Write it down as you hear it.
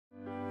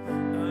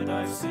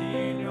I've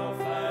seen your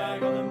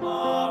flag on the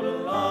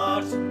marble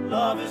arch.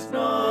 Love is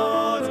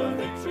not a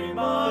victory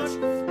march.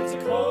 It's a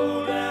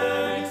cold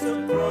and it's a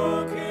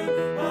broken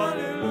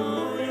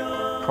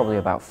hallelujah. Probably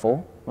about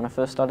 4 when I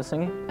first started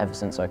singing, ever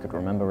since I could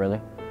remember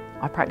really.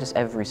 I practice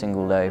every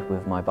single day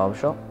with my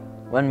barbershop.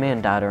 When me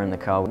and Dad are in the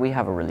car, we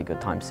have a really good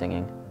time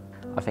singing.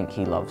 I think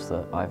he loves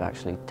that I've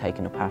actually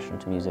taken a passion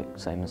to music,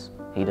 same as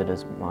he did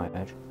at my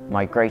age.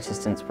 My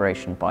greatest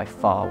inspiration by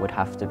far would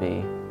have to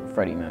be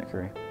Freddie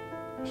Mercury.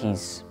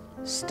 He's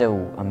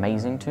still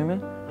amazing to me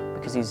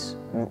because he's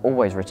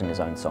always written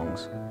his own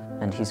songs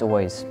and he's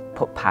always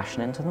put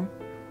passion into them.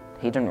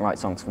 He didn't write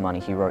songs for money,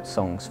 he wrote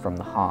songs from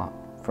the heart,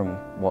 from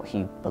what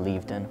he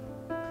believed in.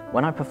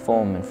 When I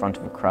perform in front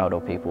of a crowd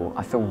or people,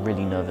 I feel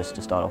really nervous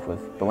to start off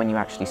with, but when you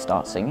actually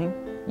start singing,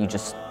 you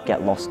just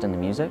get lost in the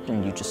music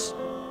and you just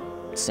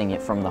sing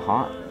it from the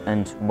heart.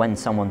 And when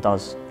someone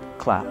does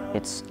clap,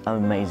 it's an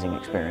amazing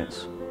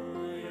experience.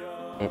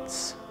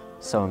 It's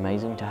so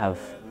amazing to have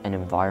an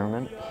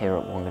environment here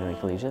at Wanganui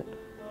Collegiate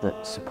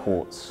that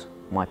supports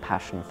my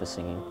passion for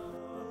singing.